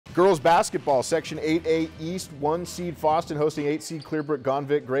Girls basketball, Section 8A East, 1 seed Fosston hosting 8 seed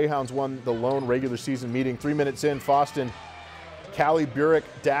Clearbrook-Gonvick. Greyhounds won the lone regular season meeting. 3 minutes in, Fosston, Callie Burek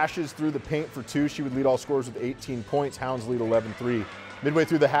dashes through the paint for 2. She would lead all scorers with 18 points. Hounds lead 11-3. Midway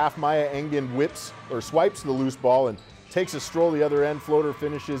through the half, Maya Engen swipes the loose ball and takes a stroll the other end. Floater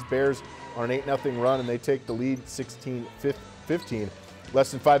finishes. Bears on an 8-0 run, and they take the lead 16-15.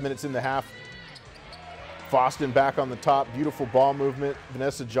 Less than 5 minutes in the half, Fosston back on the top. Beautiful ball movement.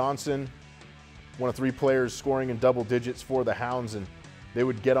 Vanessa Johnson, one of 3 players scoring in double digits for the Hounds, and they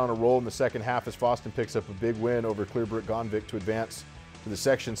would get on a roll in the second half as Fosston picks up a big win over Clearbrook-Gonvick to advance to the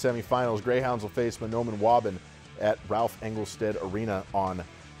section semifinals. Greyhounds will face Mahnomen Waubun at Ralph Engelstad Arena on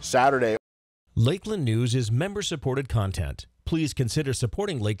Saturday. Lakeland News is member-supported content. Please consider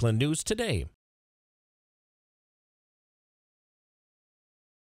supporting Lakeland News today.